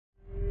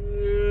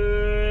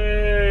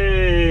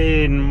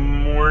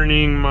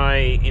morning, my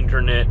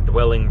internet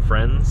dwelling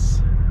friends.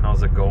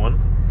 How's it going?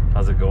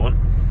 How's it going?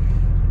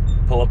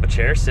 Pull up a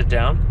chair, sit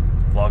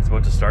down. Vlog's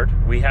about to start.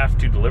 We have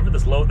to deliver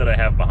this load that I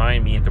have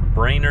behind me into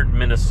Brainerd,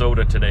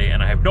 Minnesota today,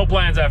 and I have no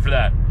plans after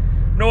that.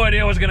 No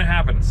idea what's gonna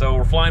happen. So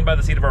we're flying by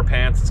the seat of our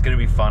pants. It's gonna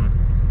be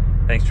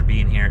fun. Thanks for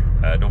being here.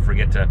 Don't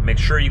forget to make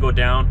sure you go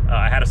down.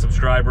 I had a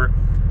subscriber.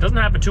 It doesn't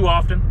happen too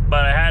often,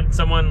 but I had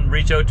someone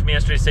reach out to me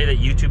yesterday say that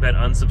YouTube had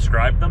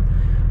unsubscribed them.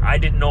 I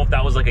didn't know if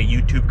that was like a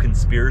YouTube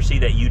conspiracy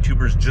that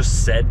YouTubers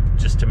just said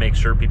just to make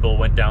sure people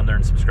went down there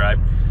and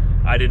subscribed.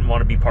 I didn't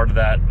want to be part of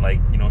that, like,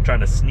 you know,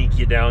 trying to sneak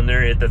you down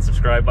there, hit that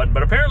subscribe button.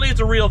 But apparently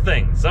it's a real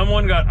thing.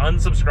 Someone got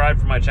unsubscribed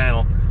from my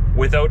channel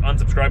without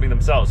unsubscribing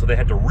themselves, so they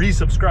had to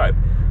resubscribe.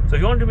 So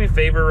if you want to do me a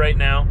favor right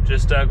now,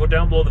 just go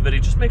down below the video.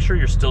 Just make sure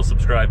you're still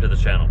subscribed to the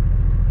channel.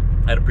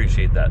 I'd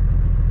appreciate that.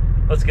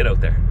 Let's get out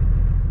there.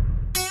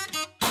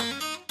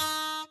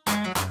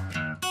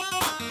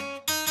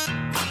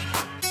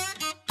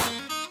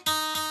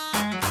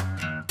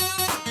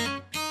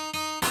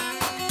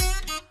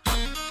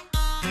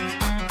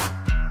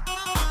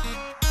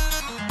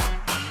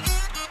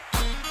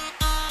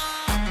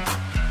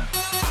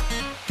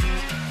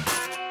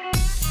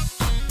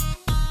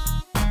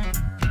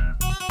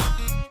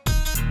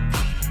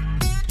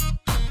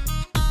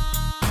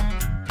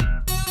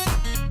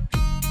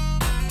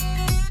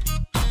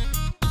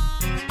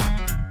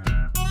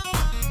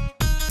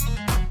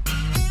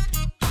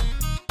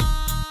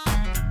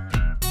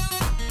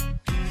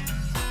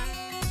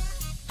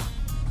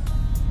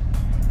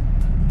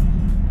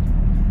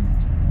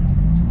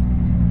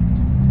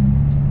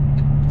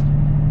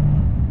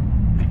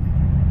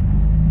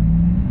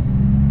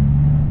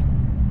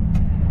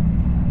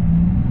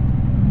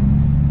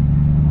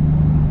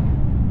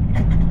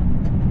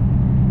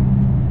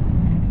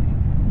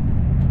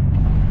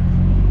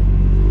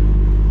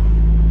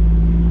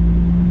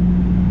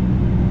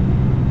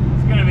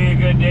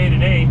 Day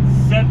today,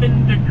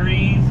 7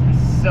 degrees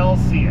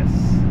Celsius.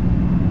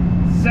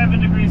 7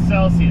 degrees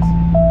Celsius.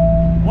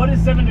 What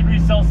is 7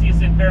 degrees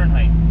Celsius in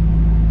Fahrenheit?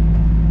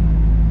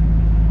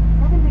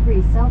 7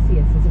 degrees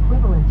Celsius is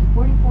equivalent to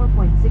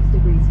 44.6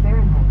 degrees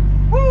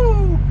Fahrenheit.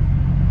 Woo!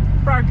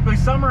 Practically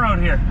summer out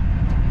here.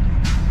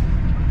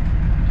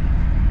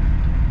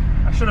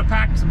 I should have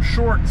packed some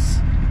shorts.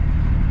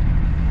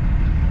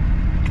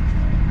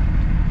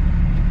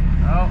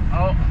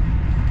 Oh.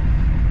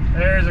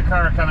 There's a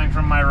car coming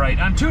from my right.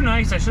 I'm too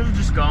nice. I should have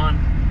just gone.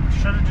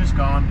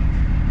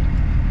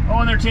 Oh,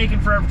 and they're taking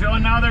forever to. Oh,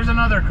 now there's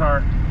another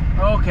car.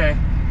 Okay.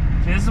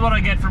 See, this is what I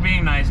get for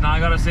being nice. Now I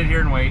gotta sit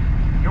here and wait.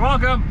 You're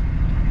welcome.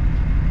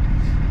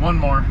 One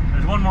more.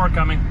 There's one more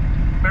coming.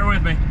 Bear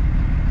with me.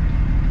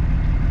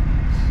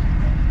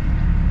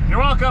 You're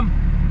welcome.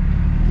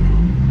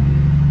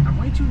 I'm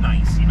way too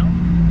nice, you know?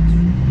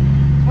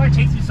 That's why it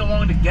takes me so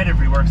long to get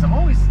everywhere, because I'm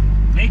always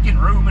making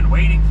room and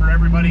waiting for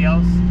everybody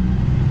else.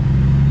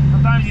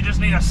 Sometimes you just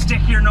need to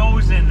stick your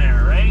nose in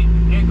there, right?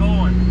 Get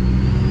going.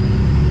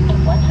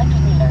 In 100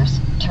 meters,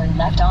 turn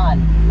left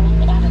on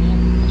Main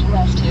Avenue,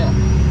 US 2.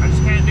 I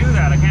just can't do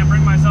that. I can't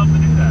bring myself to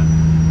do that.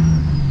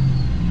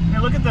 Hey,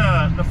 look at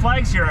the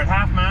flags here at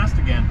half-mast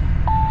again.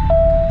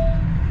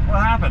 What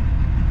happened?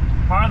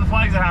 Why are the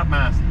flags at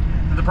half-mast?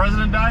 Did the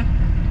president die?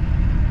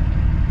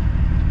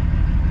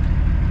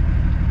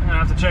 I'm gonna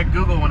have to check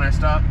Google when I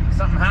stop.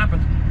 Something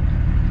happened.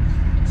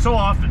 So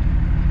often.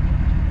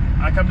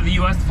 I come to the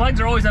US, the flags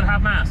are always at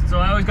half-mast, so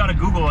I always gotta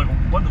Google, like,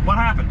 what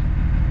happened?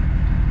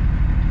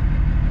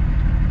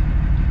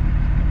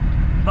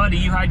 Buddy,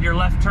 you had your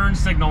left turn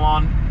signal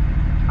on.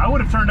 I would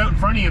have turned out in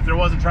front of you if there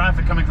wasn't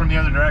traffic coming from the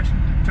other direction.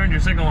 Turned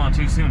your signal on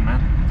too soon, man.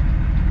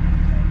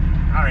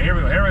 All right, here we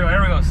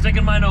go.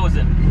 Sticking my nose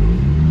in.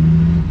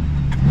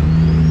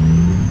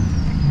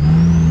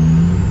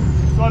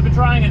 So I've been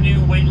trying a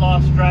new weight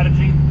loss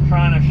strategy,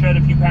 trying to shed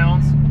a few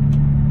pounds.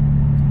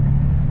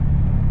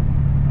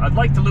 I'd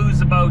like to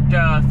lose about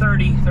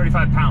 30,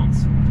 35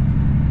 pounds,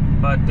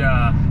 but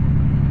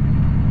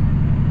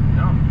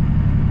no,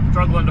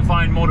 struggling to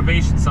find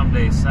motivation some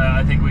days.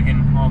 I think we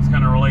can all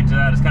kind of relate to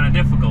that. It's kind of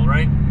difficult,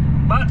 right?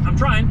 But I'm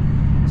trying.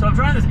 So I'm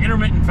trying this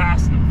intermittent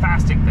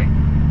fasting thing.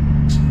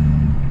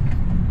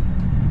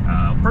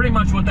 Pretty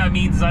much what that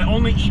means is I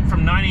only eat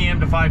from 9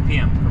 a.m. to 5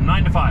 p.m., from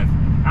 9 to 5.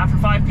 After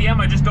 5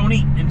 p.m., I just don't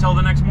eat until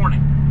the next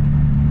morning.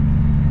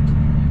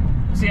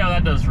 We'll see how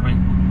that does for me.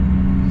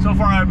 So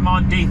far, I'm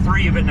on day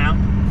 3 of it now.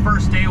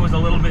 First day was a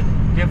little bit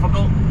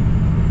difficult.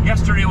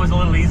 Yesterday was a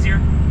little easier.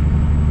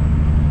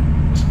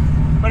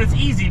 But it's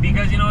easy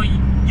because, you know,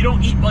 you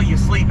don't eat while you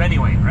sleep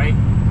anyway, right?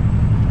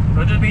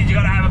 So it just means you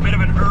gotta have a bit of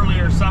an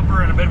earlier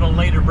supper and a bit of a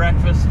later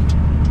breakfast.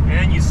 And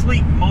then you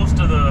sleep most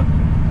of the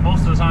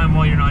time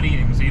while you're not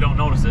eating, so you don't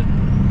notice it.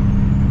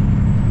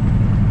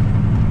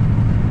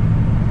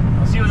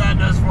 I'll see what that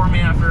does for me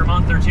after a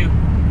month or two.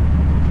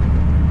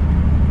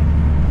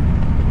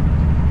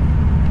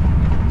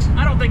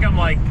 I don't think I'm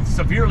like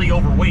severely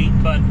overweight,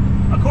 but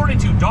according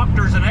to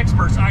doctors and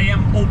experts, I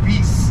am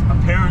obese,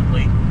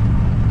 apparently.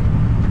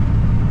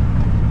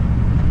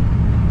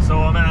 So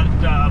I'm at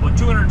about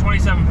 220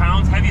 127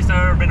 pounds, heaviest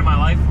I've ever been in my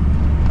life.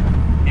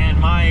 And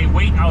my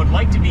weight I would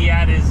like to be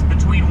at is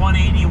between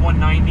 180 and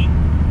 190,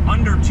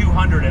 under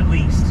 200 at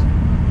least.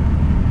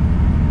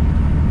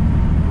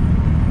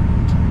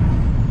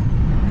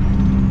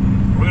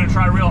 We're gonna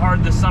try real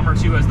hard this summer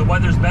too. As the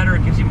weather's better,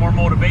 it gives you more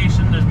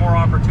motivation. There's more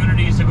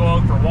opportunities to go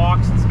out for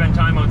walks and spend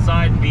time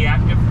outside and be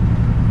active.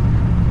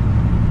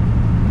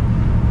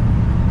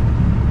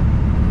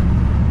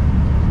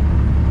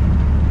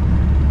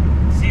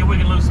 See if we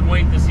can lose some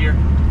weight this year,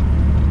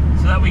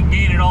 so that we can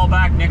gain it all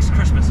back next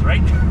Christmas,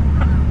 right?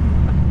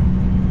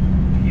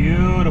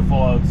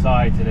 Beautiful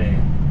outside today.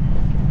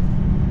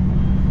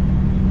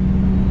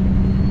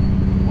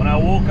 When I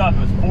woke up, it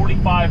was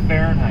 45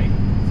 Fahrenheit.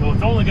 So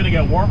it's only going to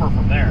get warmer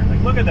from there.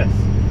 Like, look at this.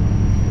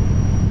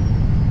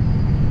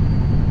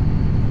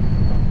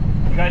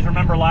 You guys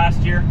remember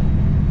last year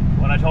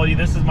when I told you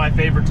this is my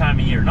favorite time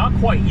of year? Not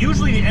quite.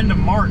 Usually the end of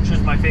March is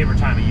my favorite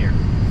time of year.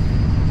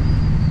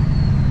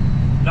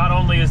 Not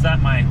only is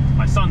that my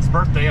son's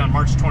birthday on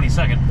March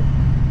 22nd,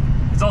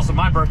 it's also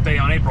my birthday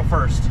on April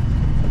 1st.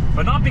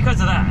 But not because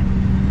of that.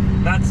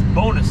 That's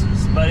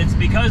bonuses. But it's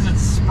because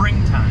it's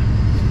springtime.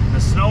 The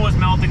snow is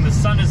melting, the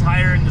sun is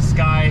higher in the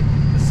sky,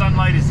 the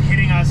sunlight is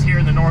hitting us here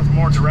in the north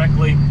more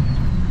directly.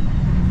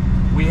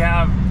 We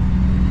have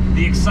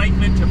the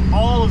excitement of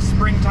all of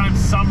springtime,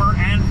 summer,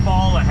 and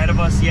fall ahead of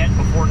us yet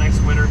before next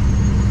winter.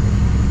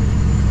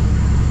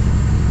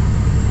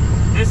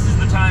 This is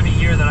the time of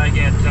year that I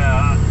get,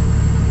 that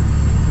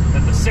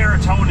the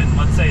serotonin,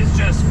 let's say, is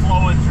just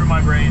flowing through my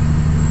brain.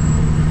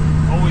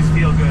 Always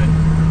feel good.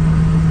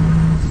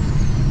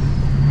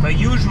 But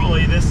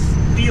usually this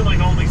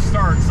feeling only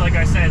starts, like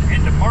I said,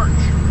 end of March.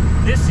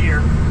 This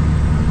year,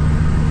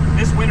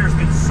 this winter's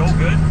been so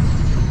good.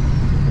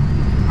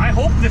 I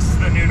hope this is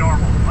the new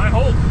normal. I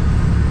hope.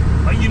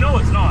 But you know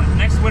it's not.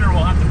 Next winter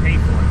we'll have to pay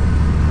for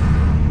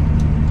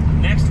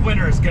it. Next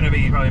winter is going to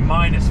be probably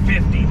minus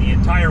 50 the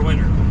entire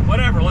winter.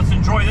 Whatever, let's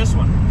enjoy this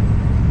one.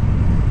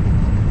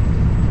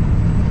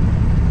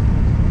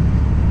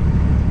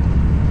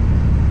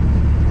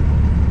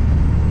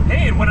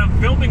 Hey, and when I'm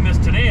filming this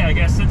today, I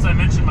guess since I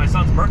mentioned my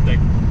son's birthday,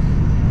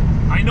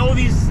 I know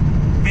these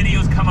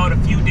videos come out a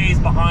few days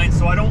behind,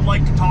 so I don't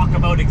like to talk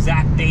about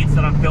exact dates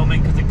that I'm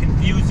filming because it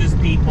confuses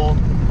people.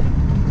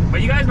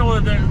 But you guys know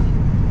that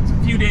it's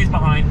a few days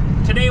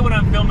behind. Today when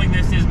I'm filming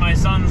this is my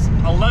son's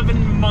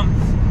 11-month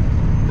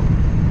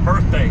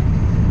birthday,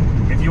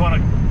 if you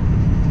want to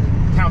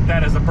count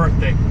that as a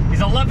birthday.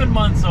 He's 11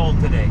 months old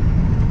today.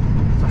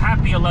 So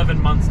happy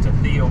 11 months to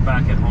Theo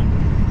back at home.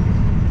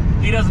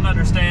 He doesn't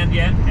understand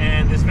yet,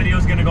 and this video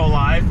is going to go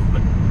live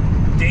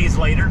days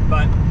later,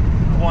 but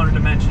I wanted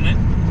to mention it.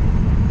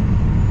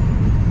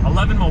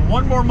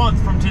 1 more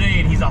month from today,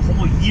 and he's a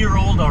whole year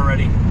old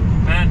already.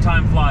 Man,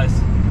 time flies.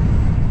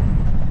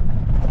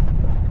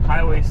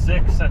 Highway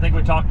 6, I think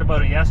we talked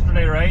about it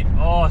yesterday, right?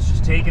 Oh, it's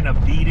just taking a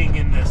beating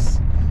in this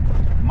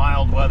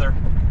mild weather.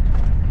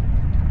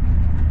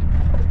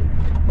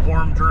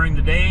 Warm during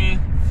the day,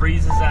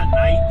 freezes at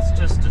night. It's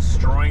just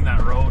destroying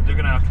that road. They're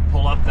gonna have to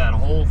pull up that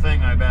whole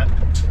thing, I bet.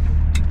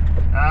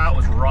 That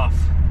was rough.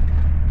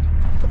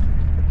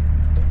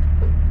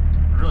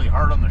 Really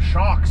hard on the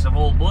shocks of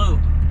Old Blue.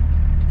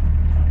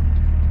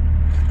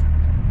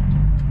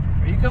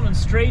 Are you coming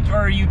straight or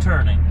are you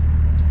turning?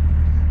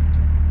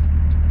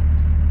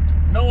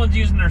 No one's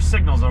using their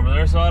signals over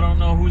there, so I don't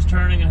know who's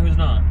turning and who's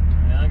not.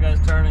 Yeah, that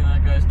guy's turning,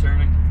 that guy's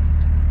turning.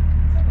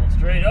 Go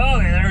straight. Oh,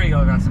 okay, there we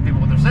go. Got some people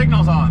with their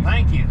signals on.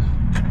 Thank you.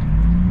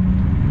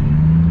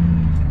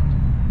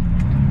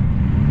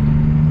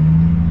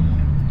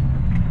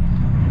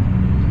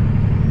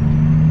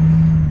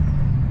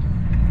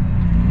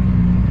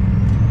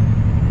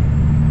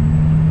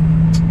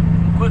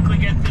 Quickly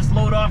get this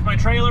load off my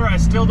trailer. I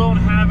still don't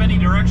have any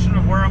direction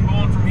of where I'm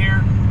going from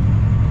here.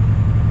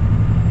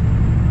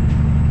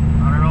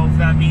 I don't know if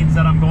that means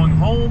that I'm going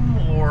home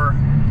or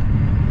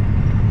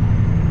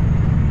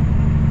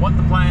what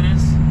the plan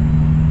is.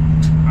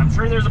 I'm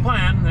sure there's a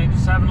plan. They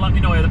just haven't let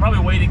me know yet. They're probably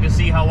waiting to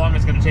see how long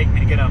it's going to take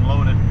me to get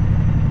unloaded.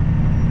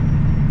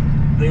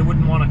 They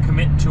wouldn't want to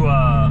commit to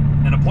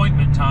an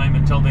appointment time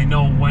until they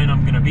know when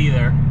I'm going to be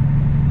there.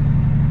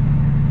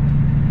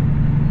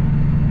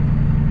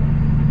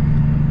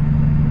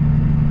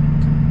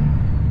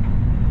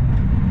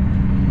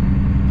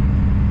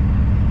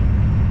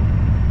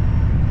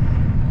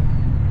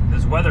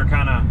 Weather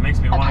kind of makes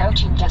me want to...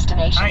 Approaching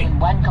destination in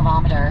 1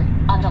 kilometer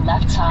on the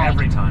left side.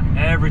 Every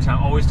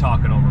time, always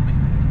talking over me.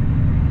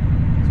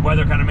 This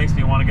weather kind of makes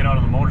me want to get out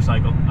on the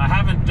motorcycle. I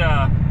haven't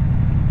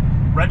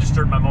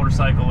registered my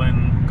motorcycle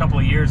in a couple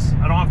of years.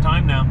 I don't have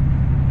time now.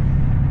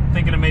 I'm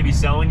thinking of maybe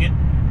selling it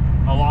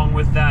along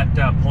with that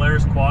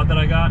Polaris quad that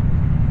I got.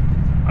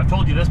 I've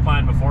told you this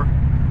plan before.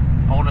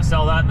 I want to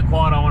sell that in the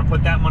quad. I want to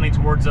put that money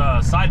towards a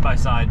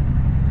side-by-side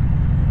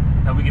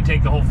that we can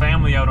take the whole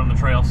family out on the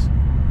trails.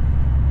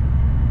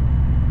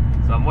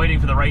 So I'm waiting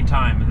for the right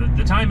time.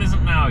 The time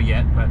isn't now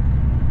yet, but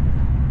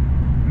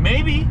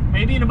maybe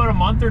in about a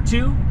month or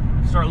two,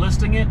 start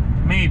listing it.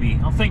 Maybe.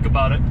 I'll think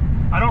about it.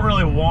 I don't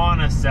really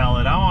want to sell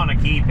it. I want to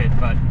keep it,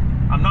 but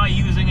I'm not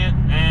using it,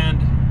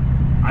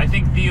 and I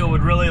think Theo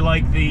would really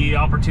like the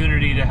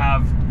opportunity to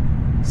have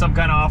some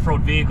kind of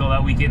off-road vehicle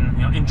that we can,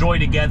 you know, enjoy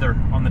together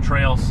on the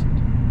trails.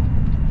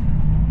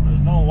 There's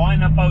no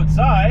lineup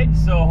outside,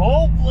 so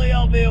hopefully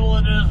I'll be able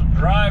to just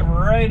drive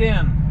right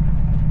in.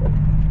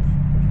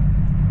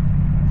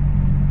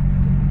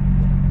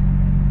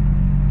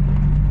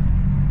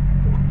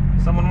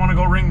 Someone want to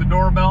go ring the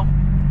doorbell?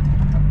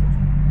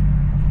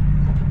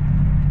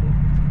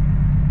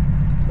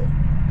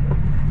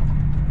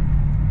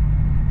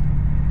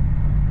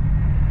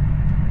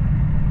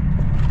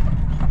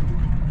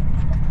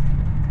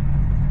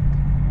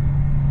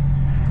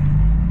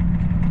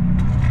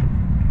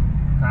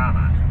 Come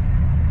on.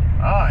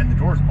 Ah, and the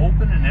door's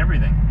open and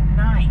everything.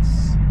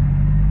 Nice.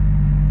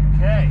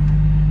 Okay.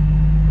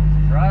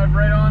 Drive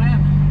right on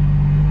in.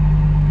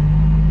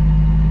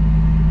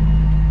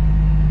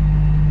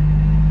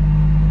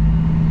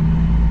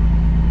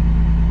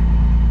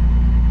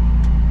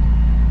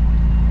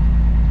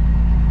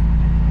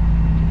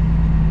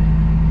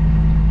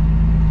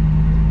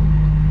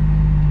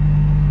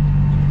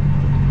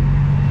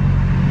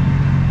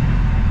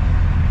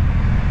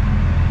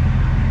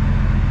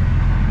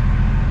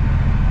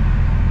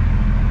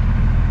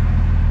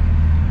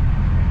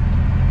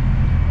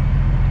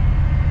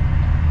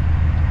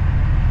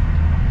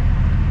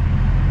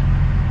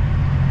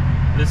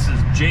 This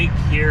is Jake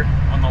here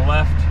on the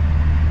left.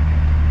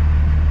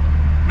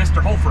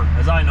 Mr. Hofer,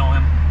 as I know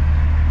him.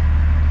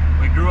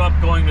 We grew up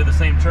going to the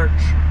same church.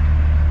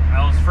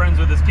 I was friends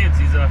with his kids.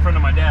 He's a friend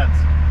of my dad's.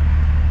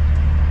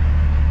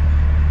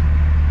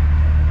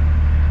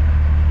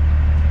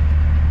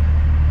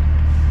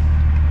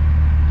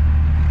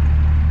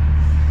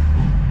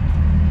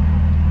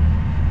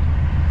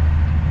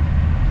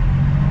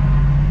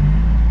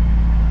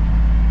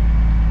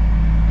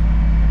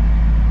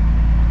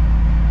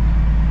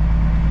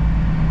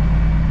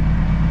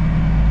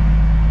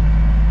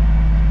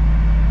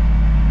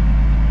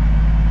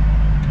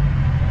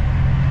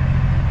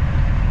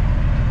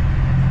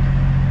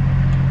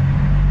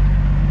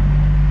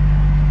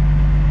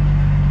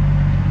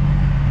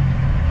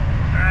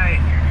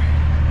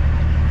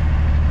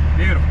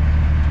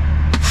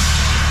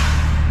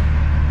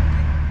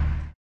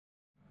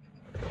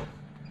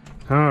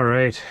 All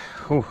right.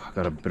 Oh, I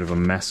got a bit of a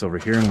mess over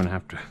here. I'm gonna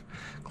have to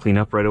clean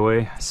up right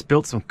away. I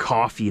spilled some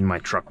coffee in my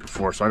truck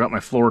before, so I got my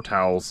floor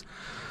towels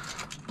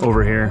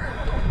over here.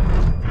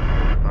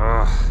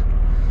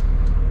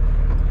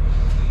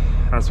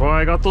 That's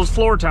why I got those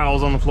floor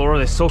towels on the floor.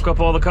 They soak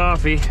up all the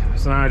coffee.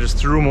 So now I just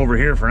threw them over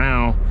here for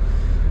now.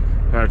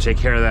 Gotta take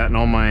care of that and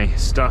all my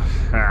stuff.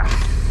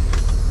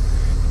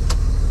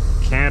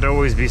 Can't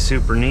always be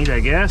super neat,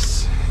 I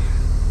guess.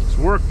 There's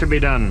work to be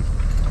done.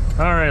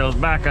 All right, let's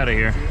back out of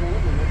here.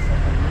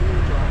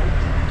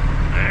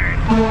 All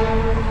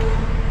right.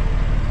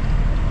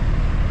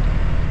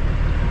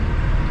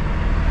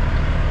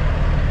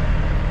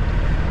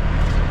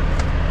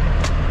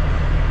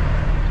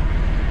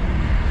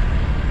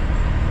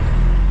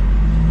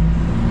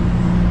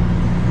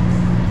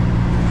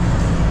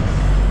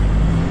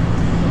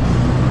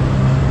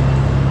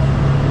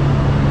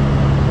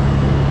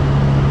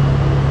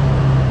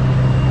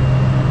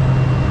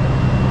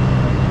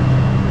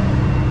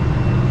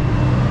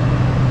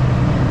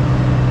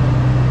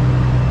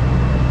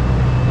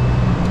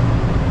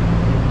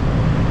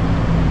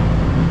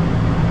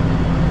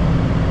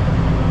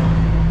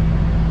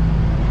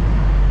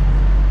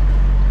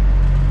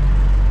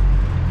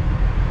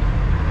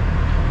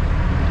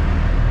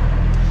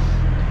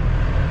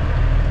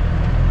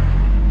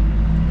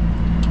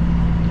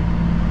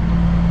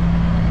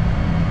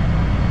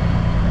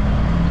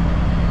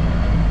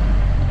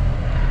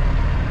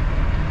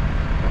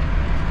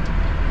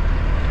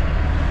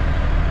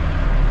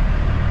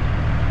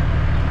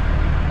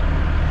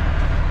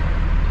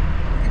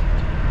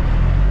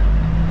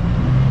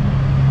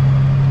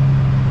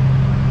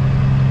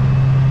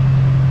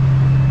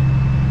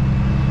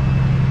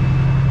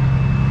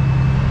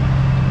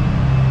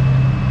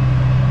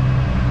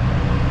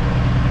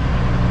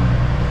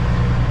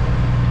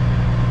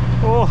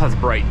 That's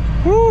bright.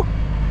 Woo!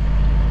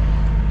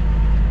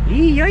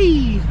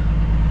 Yee-yee!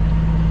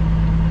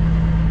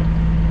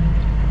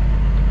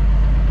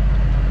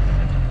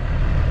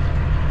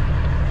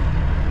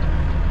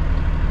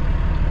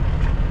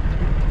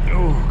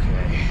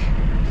 Okay.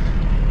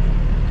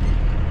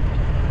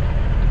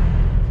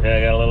 Yeah,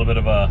 I got a little bit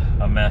of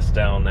a mess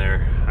down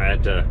there. I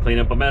had to clean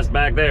up a mess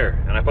back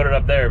there, and I put it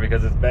up there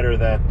because it's better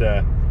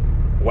that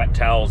wet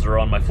towels are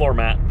on my floor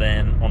mat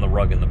than on the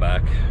rug in the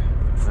back.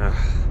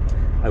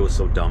 I was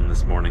so dumb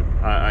this morning.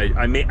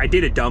 I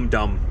did a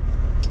dumb.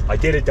 I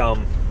did a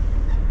dumb.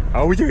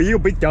 I was a little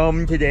bit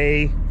dumb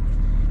today.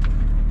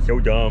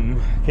 So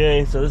dumb.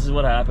 Okay, so this is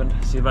what happened.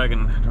 See if I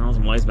can turn on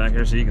some lights back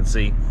here so you can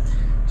see.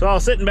 So I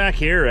was sitting back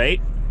here,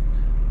 right?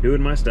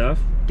 Doing my stuff,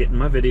 getting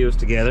my videos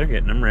together,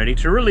 getting them ready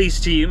to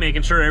release to you,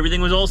 making sure everything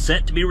was all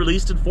set to be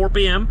released at 4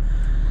 p.m.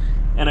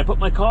 And I put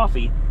my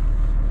coffee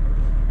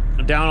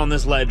down on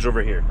this ledge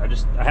over here.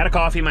 I had a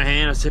coffee in my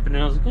hand, I was sipping it,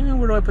 I was like,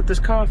 where do I put this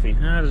coffee?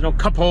 There's no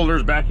cup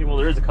holders back here. Well,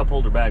 there is a cup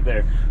holder back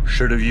there.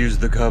 Should have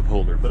used the cup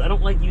holder, but I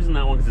don't like using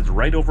that one because it's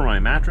right over my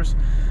mattress.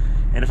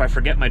 And if I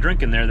forget my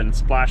drink in there, then it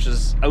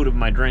splashes out of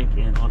my drink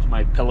and onto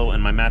my pillow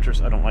and my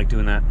mattress. I don't like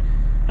doing that.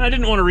 And I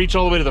didn't want to reach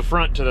all the way to the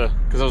front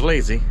because I was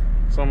lazy.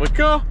 So I'm like,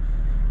 oh,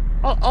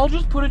 I'll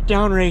just put it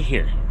down right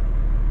here.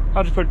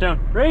 I'll just put it down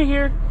right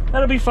here.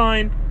 That'll be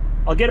fine.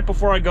 I'll get it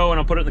before I go and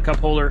I'll put it in the cup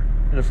holder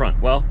in the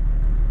front. Well,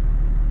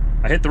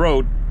 I hit the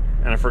road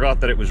and I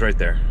forgot that it was right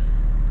there.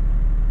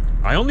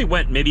 I only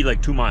went maybe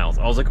like 2 miles.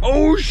 I was like,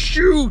 oh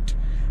shoot!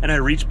 And I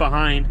reached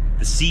behind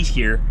the seat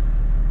here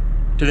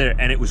to there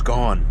and it was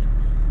gone.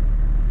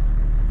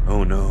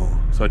 Oh no.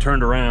 So I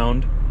turned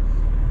around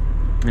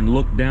and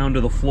looked down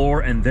to the floor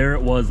and there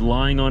it was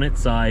lying on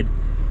its side.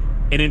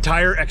 An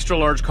entire extra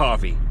large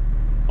coffee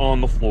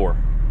on the floor.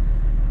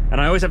 And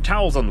I always have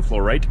towels on the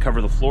floor, right? To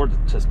cover the floor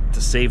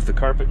to save the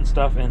carpet and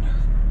stuff. And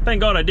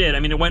thank God I did.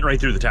 I mean, it went right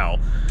through the towel,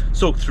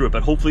 soaked through it,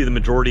 but hopefully the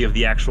majority of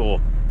the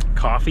actual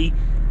coffee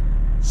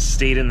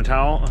stayed in the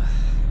towel.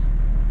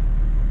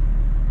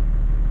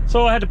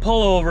 So I had to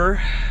pull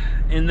over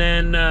and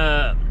then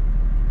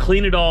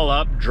clean it all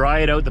up,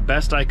 dry it out the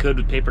best I could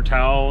with paper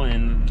towel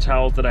and the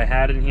towels that I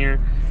had in here.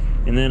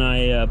 And then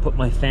I put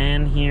my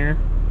fan here,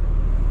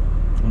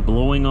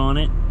 blowing on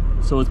it.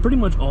 So it's pretty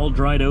much all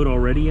dried out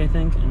already, I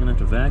think. I'm gonna have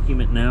to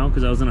vacuum it now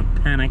because I was in a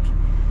panic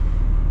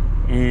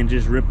and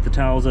just ripped the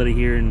towels out of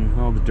here and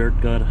all the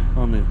dirt got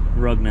on the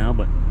rug now.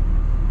 But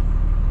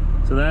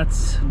so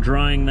that's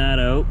drying that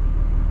out.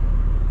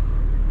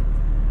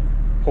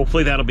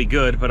 Hopefully that'll be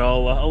good, but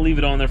I'll leave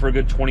it on there for a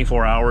good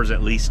 24 hours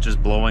at least,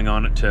 just blowing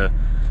on it to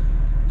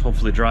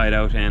hopefully dry it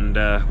out.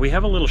 And we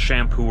have a little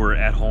shampooer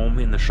at home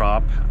in the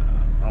shop.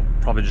 I'll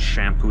probably just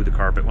shampoo the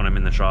carpet when I'm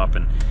in the shop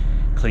and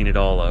clean it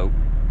all out.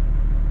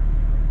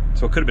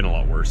 So it could have been a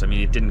lot worse. I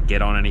mean, it didn't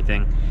get on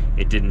anything.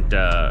 It didn't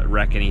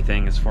wreck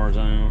anything as far as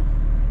I know.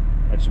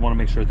 I just want to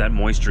make sure that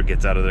moisture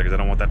gets out of there because I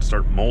don't want that to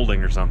start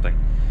molding or something.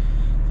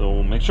 So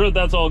we'll make sure that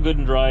that's all good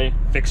and dry,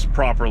 fixed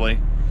properly.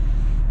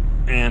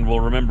 And we'll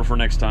remember for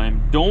next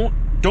time. Don't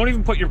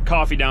even put your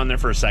coffee down there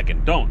for a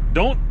second.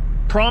 Don't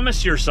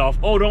promise yourself,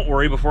 oh, don't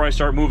worry, before I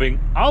start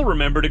moving, I'll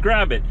remember to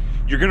grab it.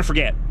 You're gonna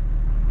forget.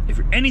 If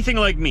you're anything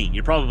like me,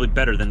 you're probably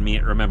better than me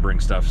at remembering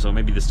stuff, so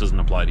maybe this doesn't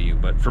apply to you.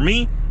 But for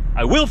me,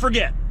 I will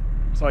forget.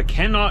 So I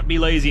cannot be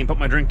lazy and put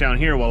my drink down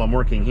here while I'm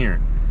working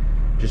here.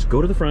 Just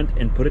go to the front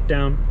and put it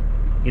down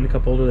in a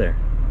cup holder there.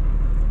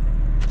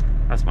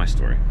 That's my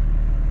story.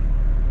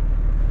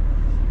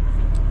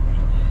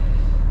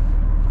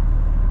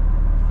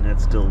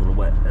 That's still a little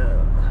wet.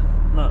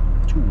 Not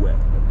too wet,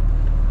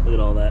 but look at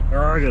all that.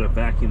 Oh, I gotta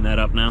vacuum that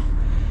up now.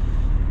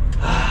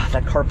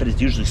 That carpet is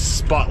usually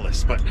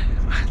spotless, but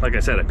like I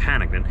said, I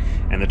panicked.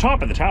 And the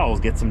top of the towels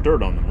get some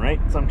dirt on them, right?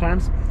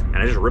 Sometimes. And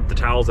I just ripped the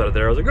towels out of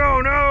there. I was like,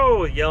 oh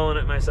no! Yelling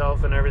at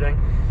myself and everything.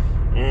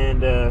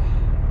 And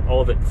all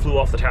of it flew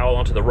off the towel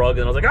onto the rug.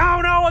 And I was like,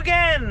 oh no,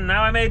 again!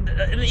 Now I made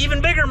an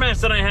even bigger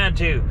mess than I had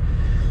to.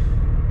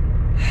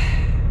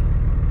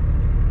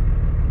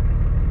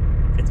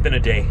 It's been a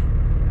day.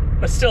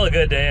 But still a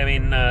good day. I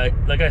mean,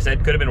 like I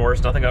said, could have been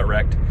worse. Nothing got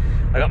wrecked.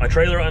 I got my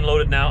trailer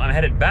unloaded now. I'm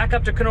headed back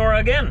up to Kenora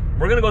again.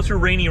 We're going to go through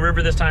Rainy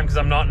River this time because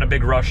I'm not in a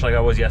big rush like I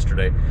was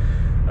yesterday.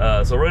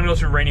 So we're going to go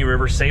through Rainy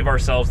River, save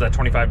ourselves that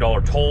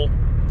 $25 toll.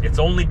 It's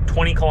only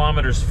 20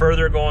 kilometers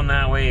further going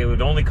that way. It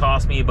would only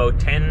cost me about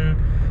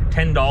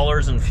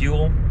 $10 in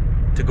fuel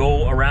to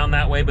go around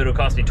that way, but it would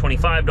cost me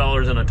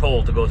 $25 in a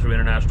toll to go through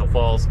International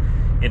Falls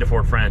into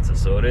Fort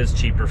Frances. So it is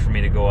cheaper for me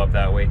to go up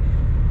that way.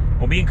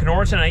 We'll be in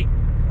Kenora tonight.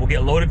 We'll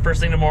get loaded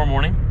first thing tomorrow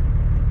morning.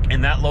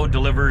 And that load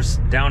delivers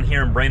down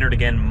here in Brainerd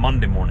again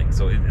Monday morning.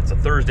 So it's a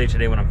Thursday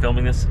today when I'm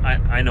filming this.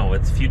 I know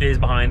it's a few days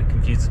behind. It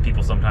confuses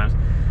people sometimes.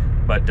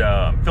 But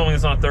I'm filming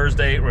this on a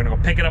Thursday. We're gonna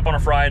go pick it up on a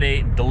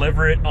Friday,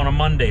 deliver it on a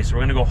Monday. So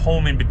we're gonna go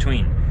home in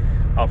between.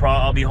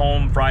 I'll be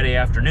home Friday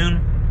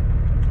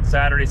afternoon.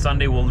 Saturday,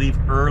 Sunday, we'll leave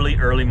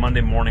early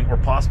Monday morning, or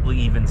possibly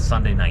even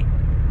Sunday night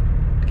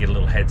to get a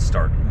little head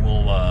start.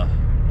 We'll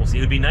see.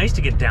 It would be nice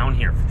to get down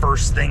here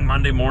first thing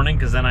Monday morning,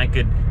 because then I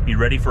could be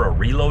ready for a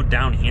reload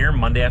down here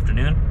Monday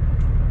afternoon.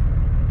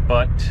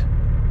 But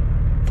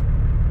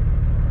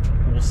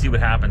we'll see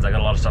what happens. I got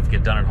a lot of stuff to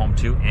get done at home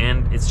too,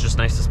 and it's just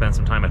nice to spend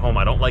some time at home.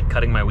 I don't like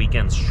cutting my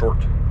weekends short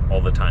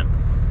all the time.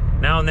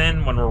 Now and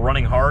then, when we're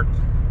running hard,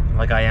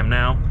 like I am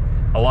now,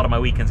 a lot of my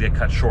weekends get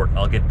cut short.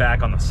 I'll get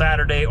back on the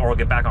Saturday, or I'll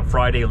get back on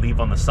Friday, leave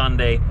on the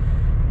Sunday.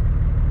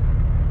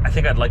 I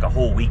think I'd like a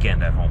whole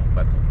weekend at home,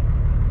 but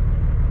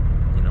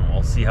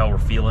I'll see how we're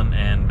feeling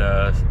and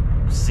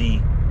see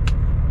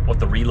what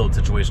the reload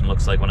situation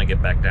looks like when I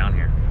get back down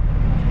here.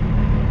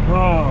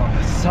 Oh,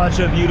 such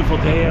a beautiful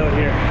day out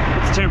here.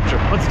 What's the temperature?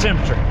 What's the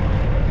temperature?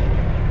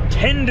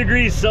 10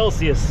 degrees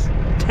Celsius.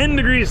 10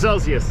 degrees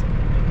Celsius.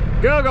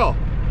 Go.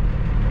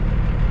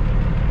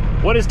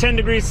 What is 10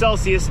 degrees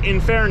Celsius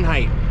in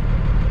Fahrenheit?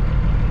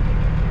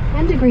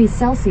 10 degrees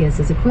Celsius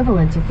is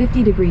equivalent to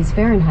 50 degrees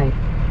Fahrenheit.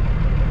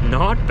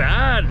 Not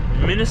bad.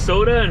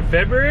 Minnesota in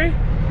February,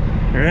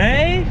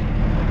 right?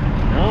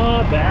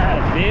 Not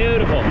bad.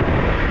 Beautiful.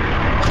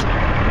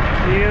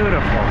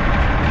 Beautiful.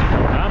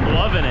 I'm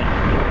loving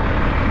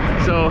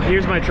it. So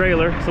here's my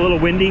trailer. It's a little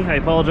windy. I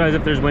apologize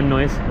if there's wind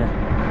noise.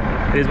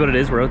 It is what it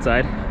is. We're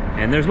outside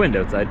and there's wind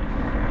outside.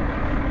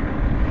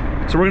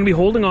 So we're gonna be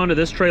holding on to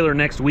this trailer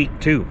next week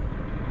too,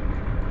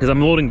 because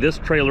I'm loading this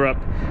trailer up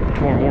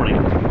tomorrow morning,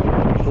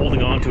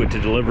 holding on to it to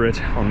deliver it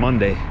on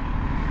Monday.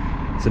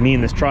 So me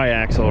and this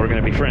triaxle are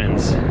gonna be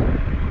friends.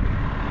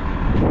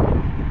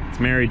 It's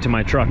married to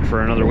my truck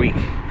for another week.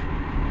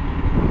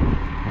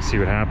 We'll see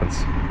what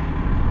happens.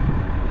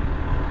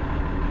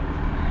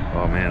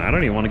 Oh man, I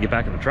don't even want to get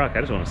back in the truck.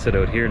 I just want to sit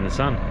out here in the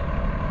sun.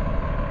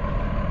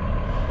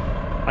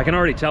 I can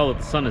already tell that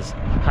the sun is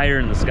higher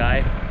in the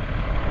sky.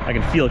 I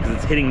can feel it because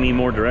it's hitting me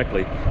more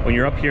directly. When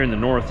you're up here in the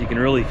north, you can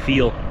really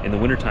feel in the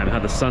wintertime how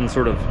the sun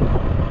sort of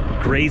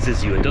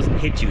grazes you. It doesn't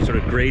hit you, it sort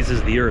of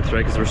grazes the earth,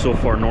 right? Because we're so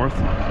far north,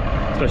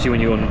 especially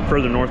when you go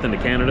further north into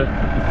Canada.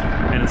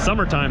 And in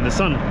summertime, the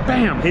sun,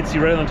 bam, hits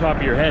you right on top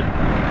of your head.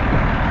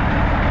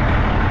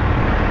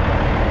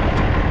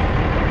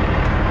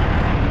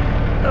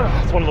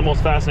 It's one of the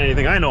most fascinating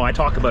things. I know, I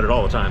talk about it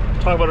all the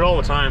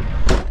time.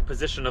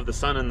 Position of the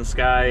sun in the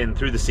sky and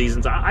through the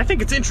seasons. I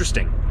think it's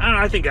interesting.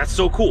 I think that's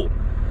so cool.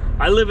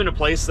 I live in a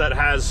place that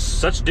has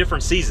such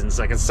different seasons.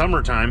 Like in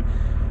summertime,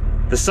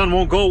 the sun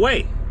won't go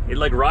away. It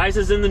like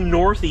rises in the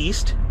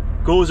northeast,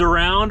 goes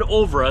around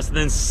over us, and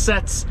then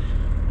sets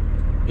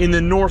in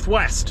the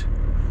northwest.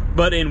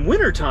 But in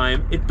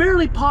wintertime, it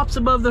barely pops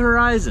above the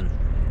horizon.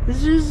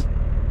 It's just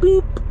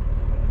boop.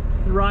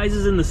 It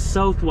rises in the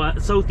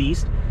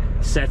southeast,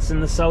 sets in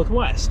the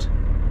southwest.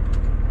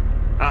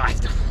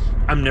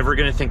 I'm never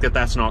gonna think that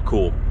that's not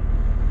cool.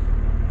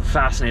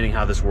 Fascinating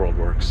how this world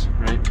works,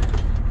 right?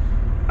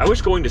 I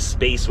wish going to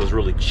space was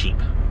really cheap,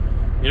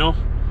 you know?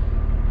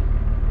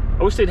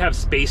 I wish they'd have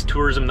space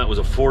tourism that was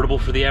affordable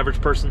for the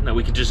average person, that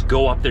we could just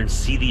go up there and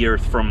see the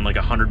Earth from like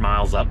 100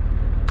 miles up.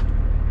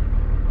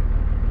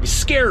 It'd be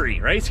scary,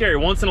 right? Scary,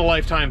 once in a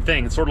lifetime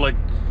thing. It's sort of like,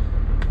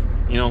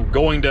 you know,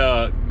 going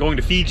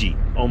to Fiji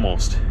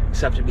almost.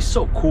 Except it'd be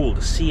so cool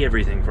to see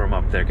everything from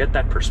up there, get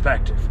that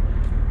perspective.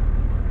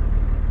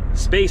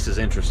 Space is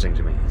interesting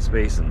to me,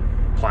 space and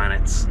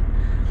planets.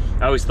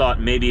 I always thought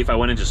maybe if I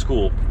went into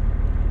school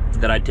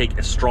that I'd take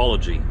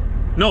astrology.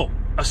 No,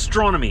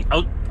 astronomy.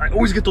 I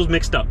always get those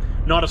mixed up.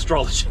 Not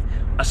astrology,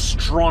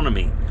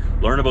 astronomy.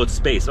 Learn about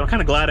space. I'm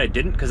kind of glad I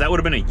didn't, because that would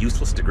have been a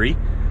useless degree.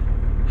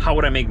 How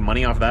would I make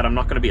money off that? I'm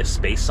not going to be a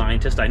space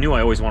scientist. I knew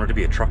I always wanted to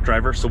be a truck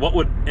driver, so what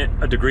would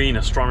a degree in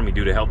astronomy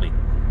do to help me?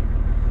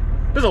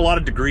 There's a lot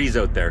of degrees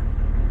out there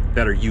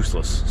that are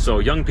useless. So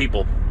young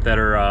people that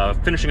are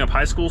finishing up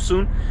high school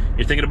soon,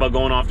 you're thinking about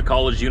going off to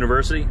college,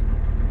 university,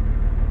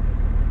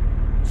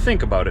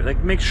 think about it.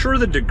 Like, make sure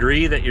the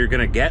degree that you're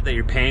gonna get, that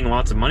you're paying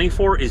lots of money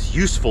for, is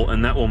useful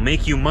and that will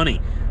make you money.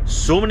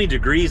 So many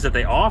degrees that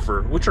they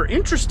offer, which are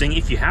interesting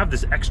if you have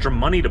this extra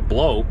money to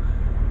blow,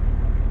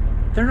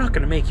 they're not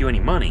gonna make you any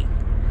money.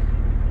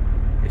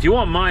 If you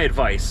want my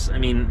advice, I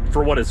mean,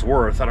 for what it's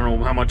worth, I don't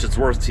know how much it's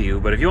worth to you,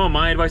 but if you want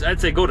my advice,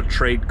 I'd say go to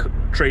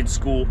trade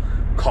school,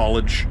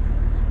 college,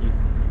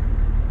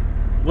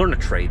 learn a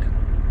trade.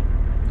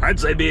 I'd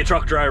say be a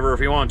truck driver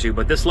if you want to,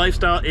 but this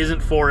lifestyle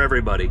isn't for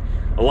everybody.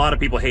 A lot of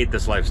people hate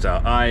this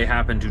lifestyle. I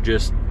happen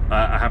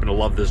to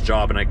love this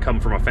job, and I come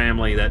from a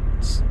family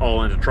that's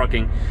all into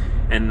trucking,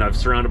 and I've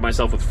surrounded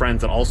myself with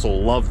friends that also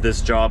love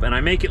this job, and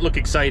I make it look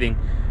exciting.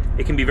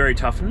 It can be very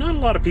tough, and not a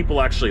lot of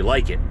people actually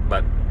like it,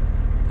 but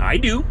I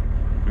do.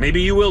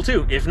 Maybe you will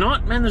too. If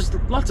not, man, there's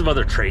lots of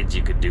other trades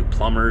you could do.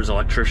 Plumbers,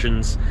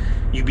 electricians,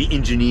 you could be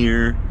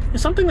engineer.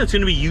 It's something that's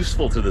going to be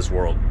useful to this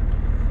world.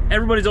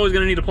 Everybody's always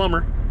going to need a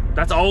plumber.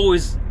 That's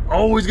always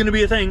going to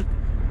be a thing.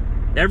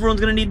 Everyone's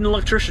going to need an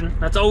electrician.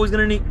 That's always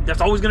going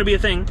to be a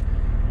thing.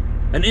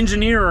 An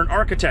engineer or an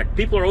architect.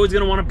 People are always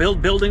going to want to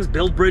build buildings,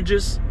 build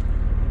bridges.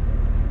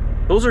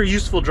 Those are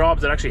useful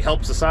jobs that actually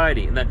help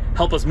society and that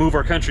help us move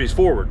our countries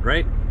forward,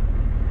 right?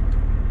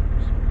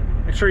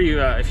 Make sure you,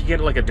 if you get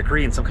like a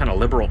degree in some kind of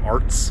liberal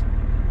arts,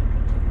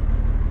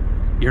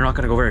 you're not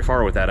going to go very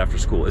far with that after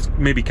school. It's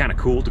maybe kind of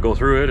cool to go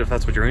through it if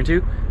that's what you're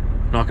into.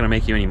 Not going to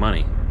make you any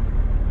money.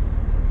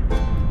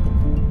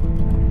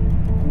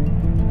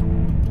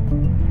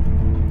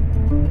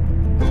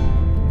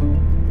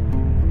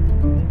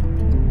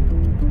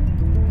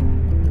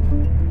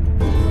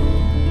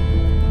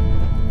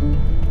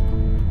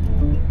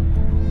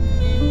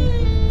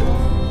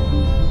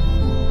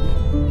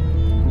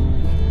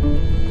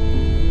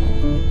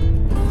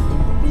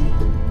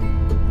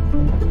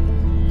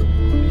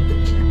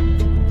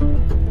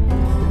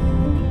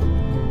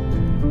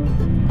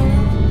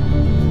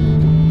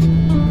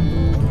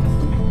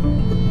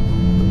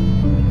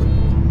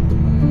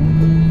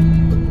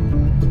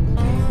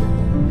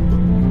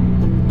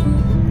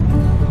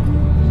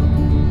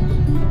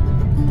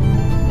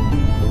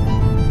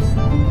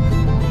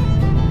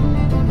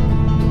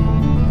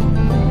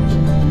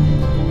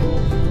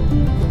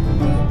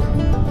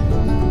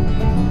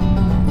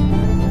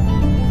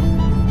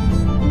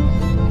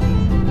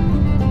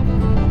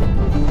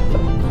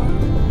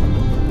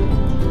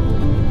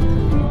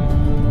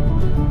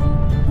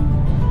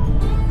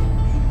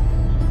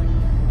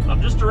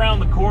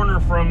 corner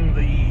from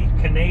the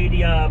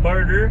Canadian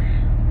border,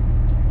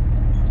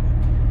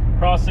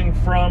 crossing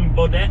from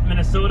Baudette,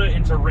 Minnesota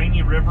into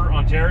Rainy River,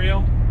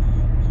 Ontario.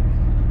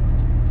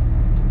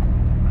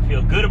 I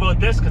feel good about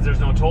this because there's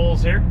no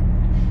tolls here.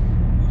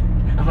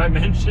 Have I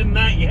mentioned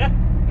that yet?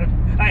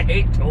 I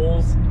hate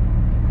tolls.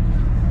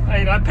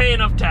 I pay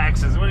enough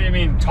taxes. What do you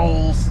mean,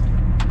 tolls? So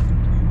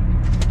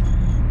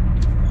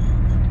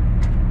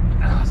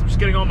I'm just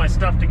getting all my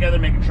stuff together,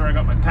 making sure I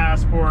got my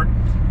passport.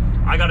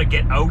 I got to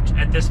get out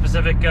at this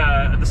specific,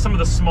 some of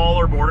the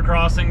smaller border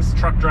crossings.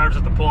 Truck drivers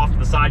have to pull off to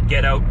the side,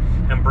 get out,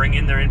 and bring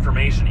in their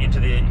information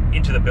into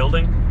the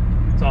building.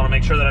 So I want to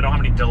make sure that I don't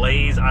have any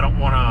delays. I don't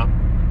want to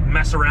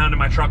mess around in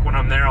my truck when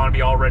I'm there. I want to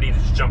be all ready to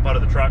just jump out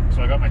of the truck.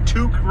 So I got my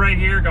toque right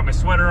here, got my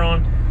sweater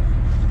on,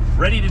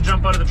 ready to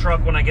jump out of the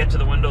truck when I get to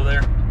the window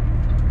there.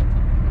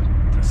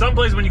 Some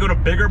places when you go to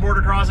bigger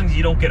border crossings,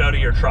 you don't get out of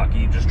your truck.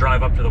 You just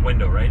drive up to the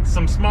window, right?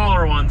 Some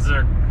smaller ones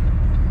are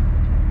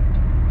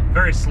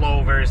very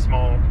slow, very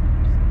small.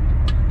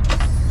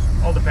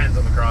 All depends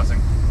on the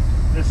crossing.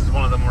 This is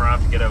one of them where I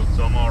have to get out,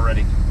 so I'm all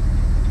ready.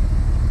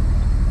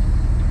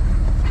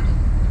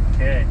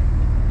 Okay,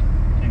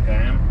 I think I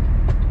am.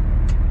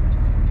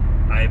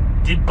 I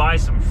did buy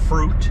some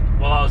fruit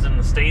while I was in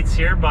the States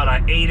here, but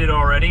I ate it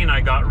already and I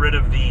got rid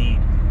of the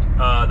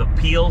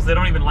peels. They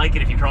don't even like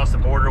it if you cross the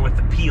border with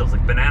the peels,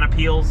 like banana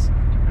peels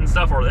and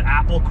stuff, or the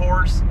apple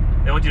cores.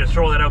 They want you to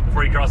throw that out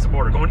before you cross the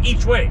border, going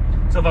each way.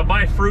 So if I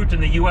buy fruit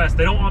in the US,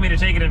 they don't want me to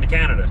take it into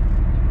Canada,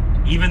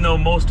 even though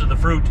most of the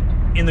fruit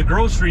in the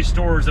grocery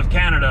stores of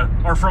Canada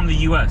are from the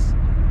US.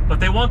 But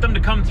they want them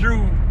to come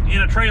through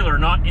in a trailer,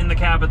 not in the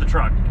cab of the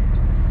truck.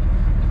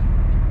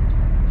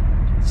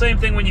 Same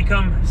thing when you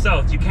come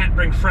south. You can't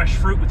bring fresh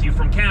fruit with you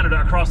from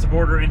Canada across the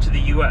border into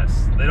the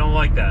US. They don't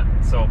like that.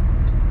 So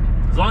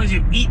as long as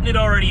you've eaten it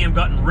already and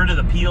gotten rid of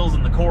the peels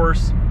and the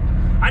cores.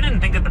 I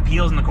didn't think that the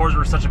peels and the cores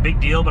were such a big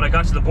deal, but I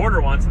got to the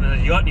border once and then,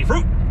 you got any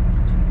fruit?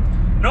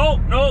 No,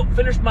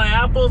 finished my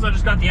apples. I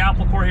just got the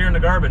apple core here in the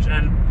garbage.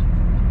 And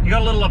he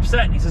got a little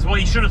upset. He says, well,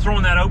 you should have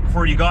thrown that out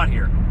before you got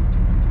here.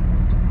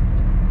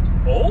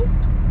 Oh?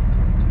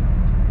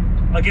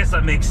 I guess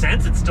that makes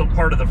sense. It's still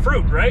part of the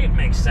fruit, right? It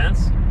makes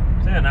sense.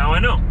 So yeah, now I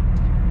know.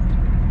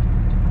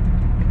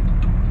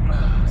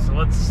 So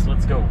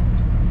let's go.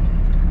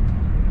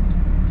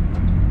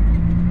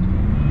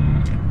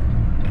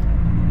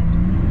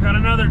 Got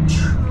another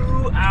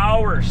 2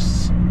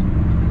 hours.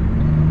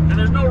 And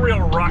there's no real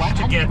rush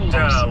to get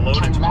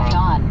loaded tomorrow. Left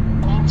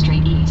on Main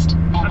Street East,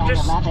 I've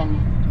just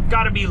 11.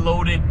 got to be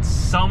loaded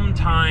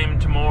sometime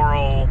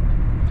tomorrow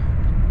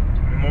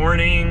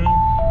morning.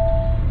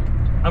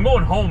 I'm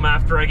going home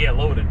after I get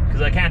loaded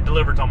because I can't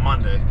deliver till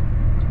Monday.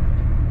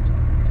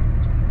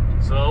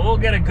 So we'll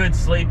get a good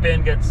sleep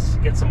in, get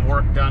some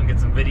work done, get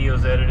some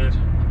videos edited.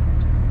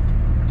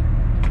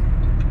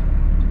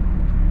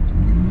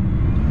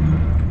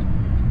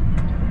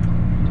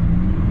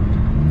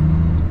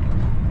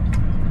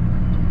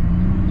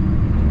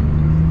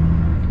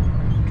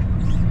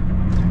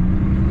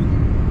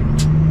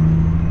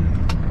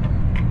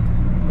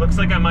 Looks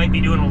like I might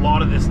be doing a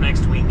lot of this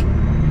next week.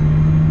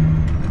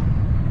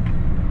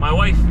 My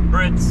wife,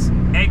 Brit's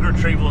egg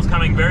retrieval is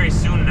coming very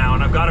soon now,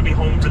 and I've got to be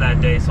home for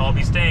that day, so I'll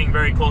be staying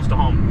very close to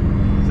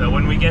home. So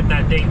when we get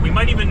that date, we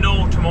might even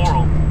know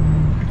tomorrow.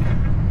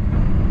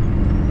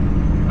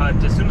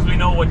 But as soon as we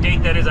know what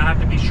date that is, I have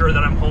to be sure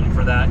that I'm home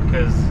for that,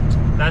 because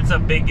that's a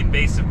big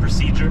invasive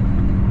procedure.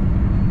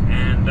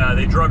 And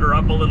they drug her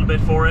up a little bit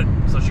for it,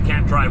 so she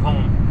can't drive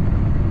home.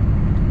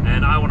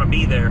 And I want to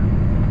be there.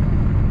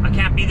 I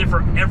can't be there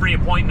for every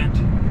appointment,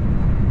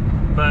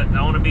 but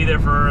I want to be there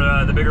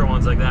for the bigger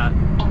ones like that.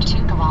 In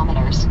 2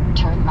 kilometers,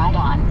 turn right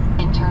on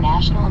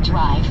International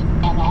Drive,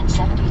 MN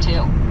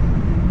 72.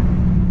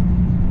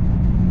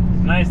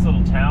 Nice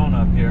little town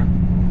up here.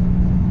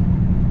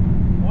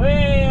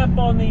 Way up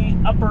on the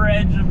upper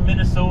edge of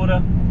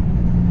Minnesota.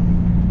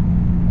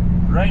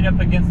 Right up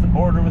against the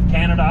border with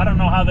Canada. I don't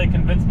know how they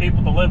convince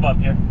people to live up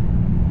here.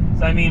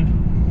 So, I mean,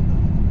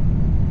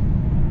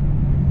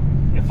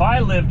 if I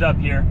lived up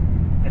here,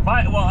 if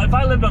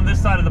I lived on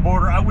this side of the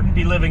border, I wouldn't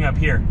be living up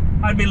here.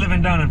 I'd be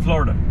living down in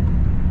Florida.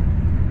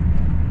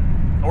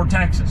 Or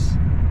Texas.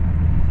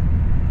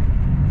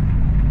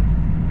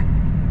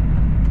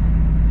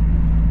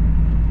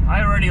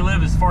 I already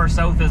live as far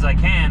south as I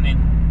can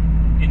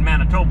in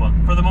Manitoba,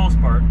 for the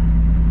most part.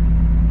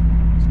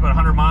 It's about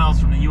 100 miles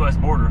from the US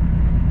border.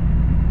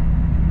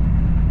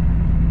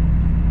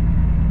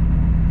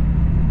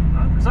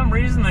 For some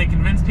reason, they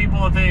convince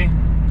people that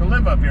to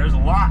live up here. There's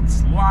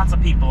lots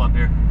of people up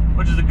here,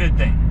 which is a good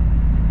thing.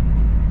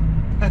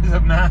 There's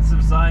a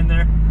massive sign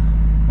there.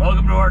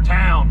 Welcome to our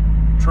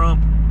town,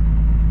 Trump.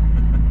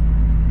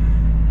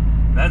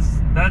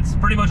 That's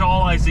pretty much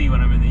all I see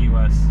when I'm in the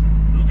US.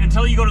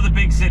 Until you go to the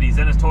big cities,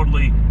 then it's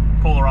totally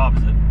polar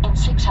opposite. In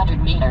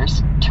 600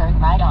 meters, turn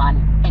right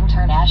on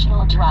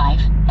International Drive,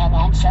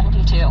 MN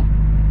 72.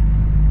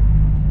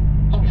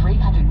 In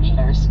 300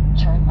 meters,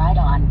 turn right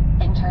on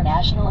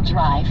International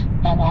Drive,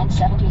 MN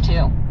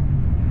 72.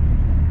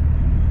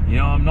 You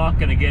know, I'm not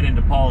going to get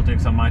into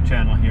politics on my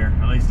channel here.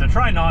 At least I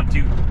try not to.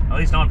 At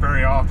least not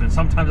very often.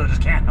 Sometimes I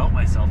just can't help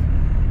myself.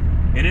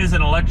 It is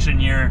an election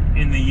year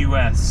in the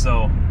US,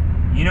 so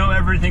you know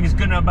everything is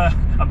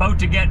about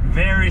to get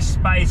very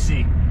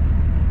spicy.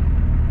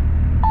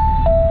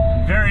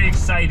 Very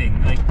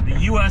exciting. Like, the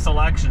US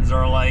elections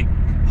are like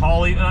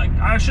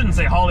I shouldn't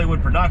say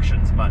Hollywood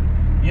productions, but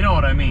you know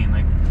what I mean.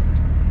 Like,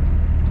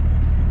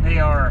 they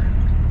are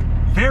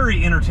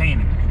very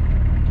entertaining.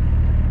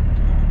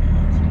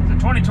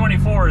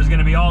 2024 is going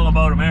to be all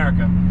about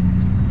America.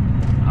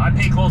 I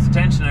pay close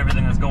attention to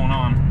everything that's going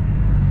on.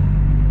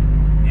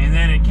 And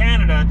then in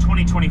Canada,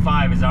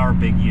 2025 is our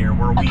big year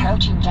where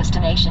approaching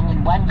destination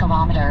in 1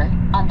 kilometer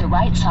on the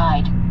right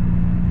side.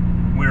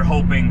 We're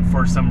hoping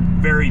for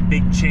some very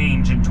big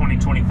change in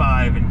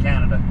 2025 in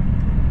Canada.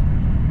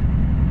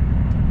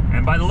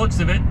 And by the looks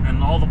of it,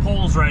 and all the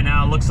polls right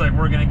now, it looks like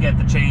we're going to get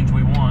the change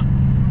we want.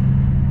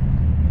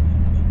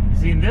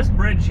 See, in this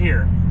bridge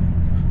here,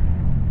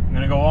 I'm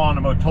gonna go on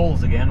about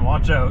tolls again.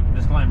 Watch out,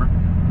 disclaimer.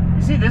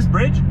 You see this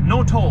bridge?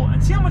 No toll.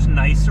 And see how much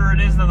nicer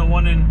it is than the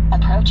one in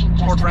approaching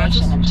Fort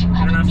Francis? destination in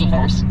 200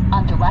 meters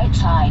on the right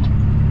side.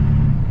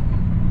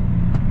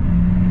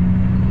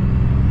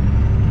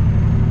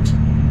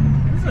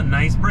 This is a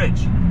nice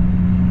bridge.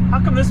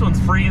 How come this one's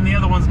free and the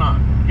other one's not?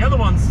 The other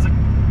one's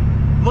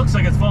looks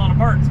like it's falling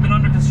apart. It's been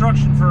under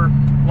construction for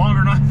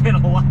longer than I've been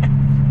alive.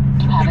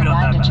 You have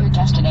arrived at your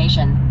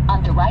destination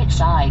on the right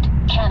side,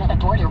 Canada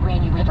border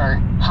Rainy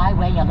River,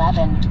 Highway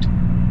 11.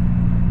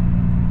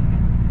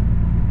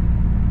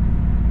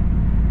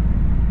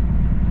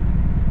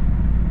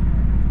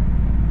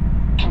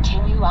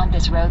 Continue on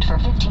this road for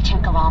 52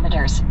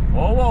 kilometers.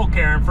 Whoa, whoa,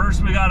 Karen.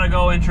 First we gotta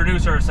go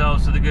introduce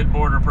ourselves to the good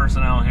border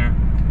personnel here.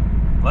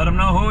 Let them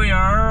know who we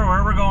are,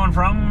 where we're going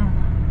from,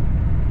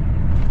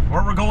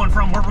 where we're going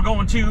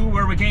to,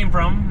 where we came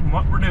from,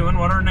 what we're doing,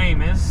 what our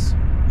name is.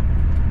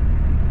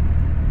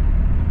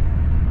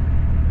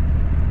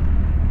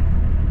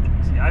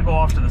 I go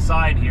off to the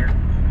side here,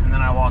 and then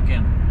I walk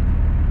in.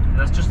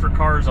 That's just for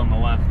cars on the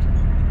left.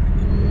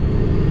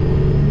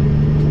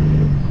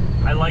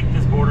 I like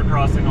this border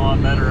crossing a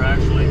lot better,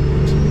 actually.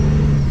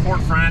 Fort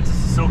Francis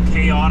is so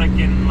chaotic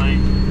and, like,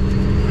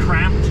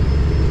 cramped.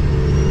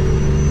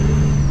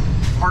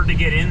 It's hard to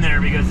get in there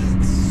because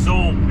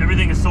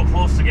everything is so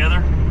close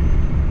together.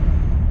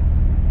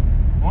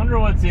 I wonder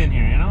what's in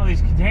here. You know,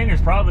 these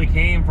containers probably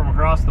came from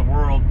across the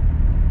world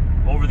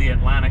over the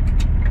Atlantic.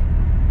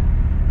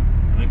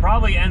 They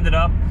probably ended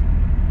up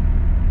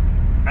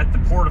at the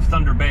port of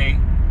Thunder Bay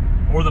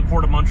or the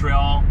port of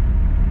Montreal,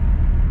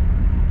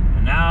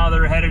 and now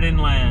they're headed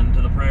inland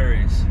to the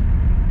prairies.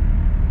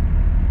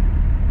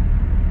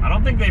 I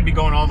don't think they'd be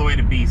going all the way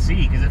to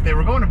BC, because if they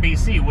were going to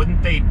BC,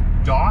 wouldn't they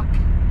dock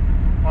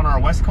on our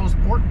west coast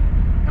port?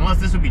 Unless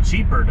this would be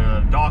cheaper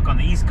to dock on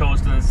the east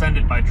coast and then send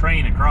it by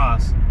train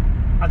across.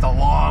 That's a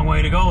long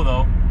way to go,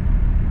 though.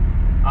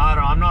 I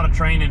don't know. I'm not a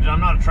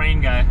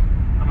train guy.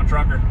 I'm a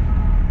trucker.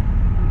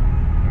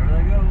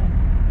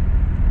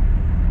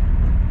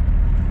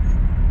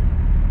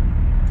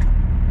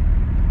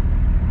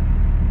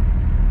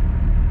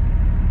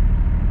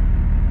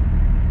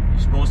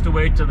 Supposed to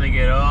wait till they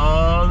get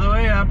all the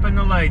way up and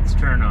the lights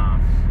turn off.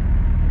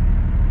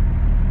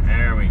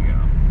 There we go.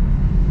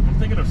 I'm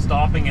thinking of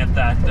stopping at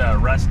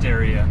that rest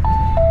area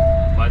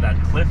by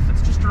that cliff.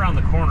 It's just around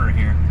the corner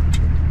here.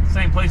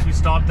 Same place we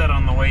stopped at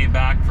on the way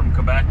back from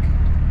Quebec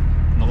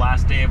on the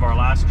last day of our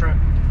last trip.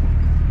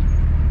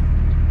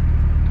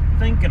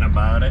 Thinking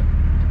about it.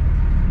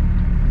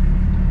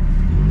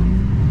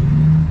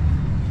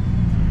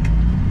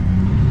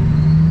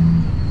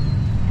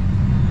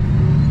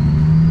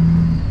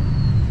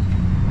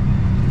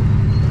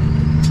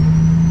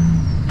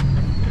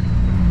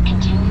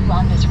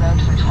 On this road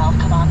for 12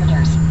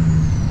 kilometers.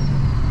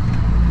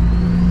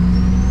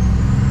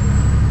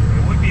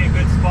 It would be a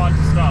good spot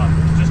to stop.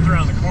 It's just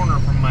around the corner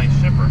from my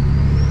shipper.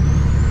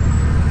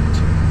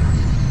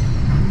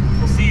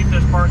 We'll see if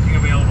there's parking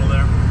available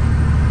there.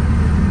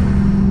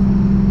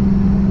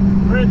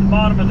 We're at the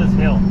bottom of this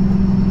hill.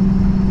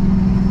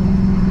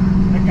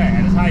 That guy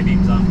had his high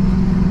beams on.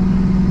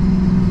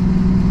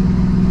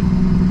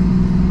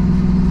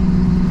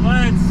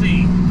 Let's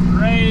see.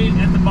 Right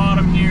at the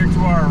bottom here to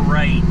our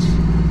right.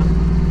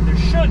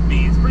 Should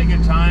be. It's a pretty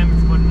good time.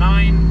 It's about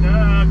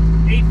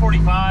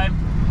 8:45.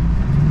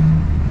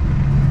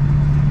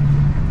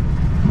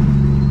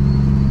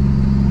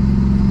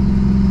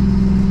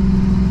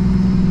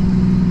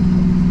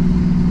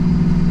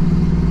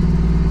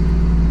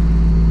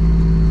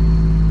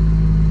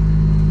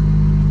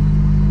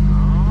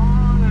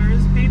 Oh, there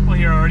is people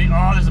here already.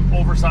 Oh, there's some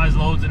oversized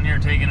loads in here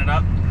taking it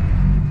up.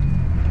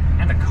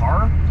 And a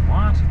car?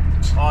 What?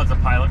 Oh, it's a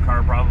pilot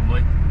car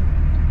probably.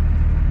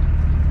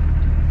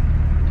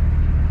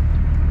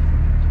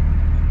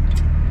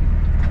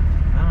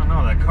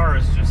 That car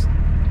is just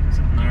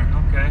sitting there.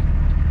 Okay.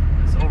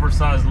 This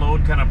oversized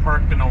load kind of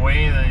parked in a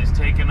way that he's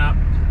taking up.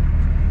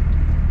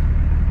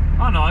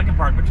 Oh no, I can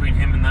park between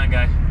him and that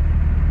guy.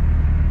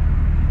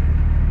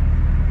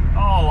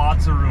 Oh,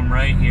 lots of room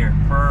right here.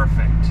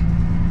 Perfect.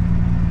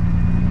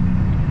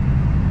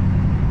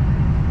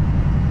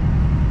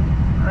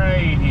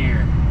 Right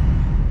here.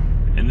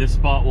 And this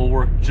spot will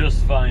work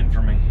just fine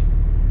for me.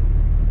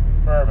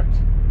 Perfect.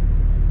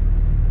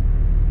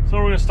 So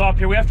we're gonna stop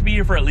here. We have to be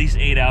here for at least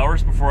 8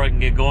 hours before I can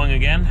get going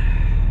again.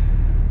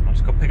 I'll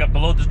just go pick up the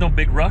load. There's no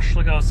big rush,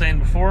 like I was saying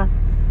before.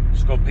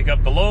 Just go pick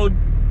up the load,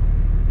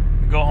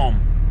 go home.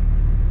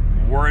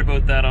 Don't worry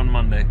about that on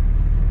Monday.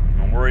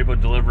 Don't worry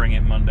about delivering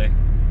it Monday.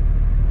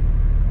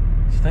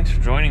 So thanks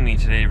for joining me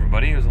today,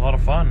 everybody. It was a lot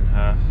of fun.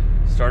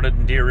 Started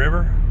in Deer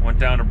River, went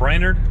down to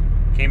Brainerd,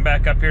 came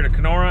back up here to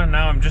Kenora.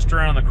 Now I'm just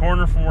around the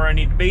corner from where I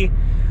need to be.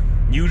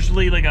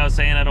 Usually, like I was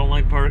saying, I don't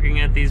like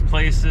parking at these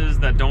places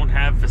that don't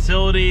have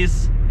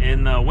facilities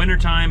in the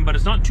wintertime, but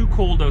it's not too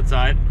cold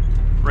outside.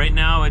 Right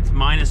now it's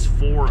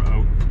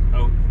 -4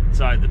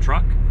 outside the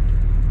truck.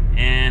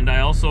 And I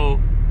also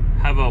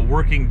have a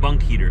working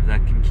bunk heater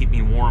that can keep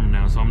me warm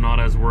now, so I'm not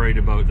as worried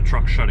about the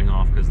truck shutting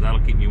off, because that'll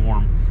keep me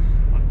warm.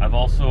 I've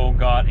also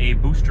got a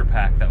booster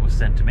pack that was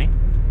sent to me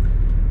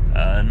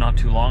not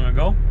too long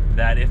ago,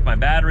 that if my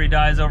battery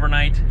dies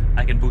overnight,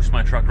 I can boost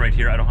my truck right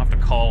here. I don't have to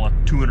call a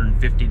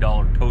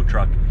 $250 tow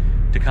truck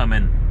to come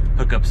and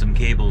hook up some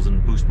cables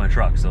and boost my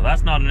truck. So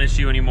that's not an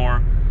issue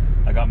anymore.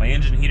 I got my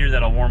engine heater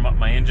that'll warm up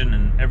my engine,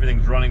 and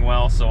everything's running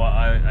well, so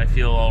I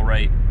feel all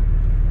right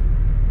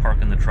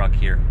parking the truck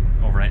here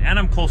overnight. And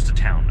I'm close to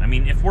town. I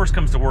mean, if worse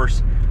comes to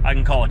worse, I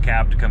can call a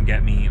cab to come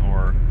get me,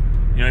 or,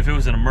 you know, if it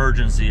was an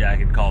emergency, I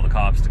could call the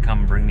cops to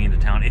come bring me into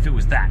town if it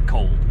was that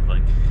cold.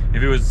 Like,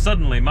 if it was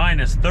suddenly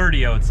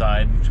 -30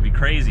 outside, which would be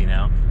crazy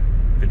now,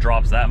 if it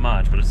drops that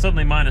much, but it's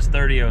suddenly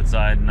 -30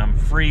 outside and I'm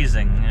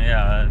freezing,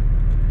 yeah,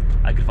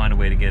 I could find a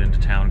way to get into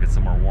town, get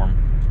somewhere warm.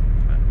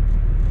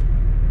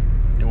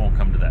 But it won't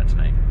come to that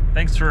tonight.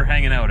 Thanks for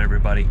hanging out,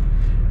 everybody.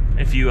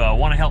 If you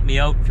want to help me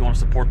out, if you want to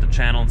support the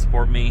channel and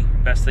support me,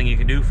 best thing you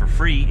can do for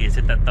free is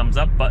hit that thumbs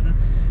up button,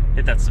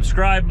 hit that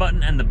subscribe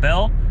button and the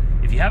bell.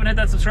 If you haven't hit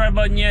that subscribe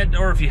button yet,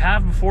 or if you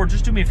have before,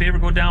 just do me a favor,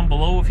 go down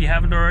below if you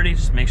haven't already.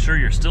 Just make sure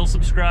you're still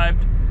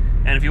subscribed.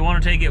 And if you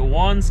want to take it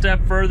one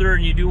step further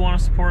and you do want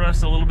to support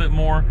us a little bit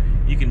more,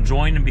 you can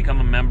join and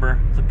become a member.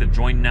 Click the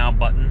Join Now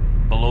button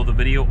below the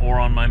video or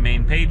on my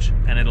main page,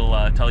 and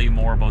it'll tell you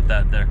more about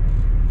that there.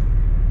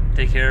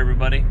 Take care,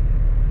 everybody.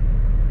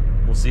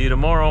 We'll see you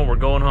tomorrow. We're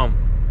going home.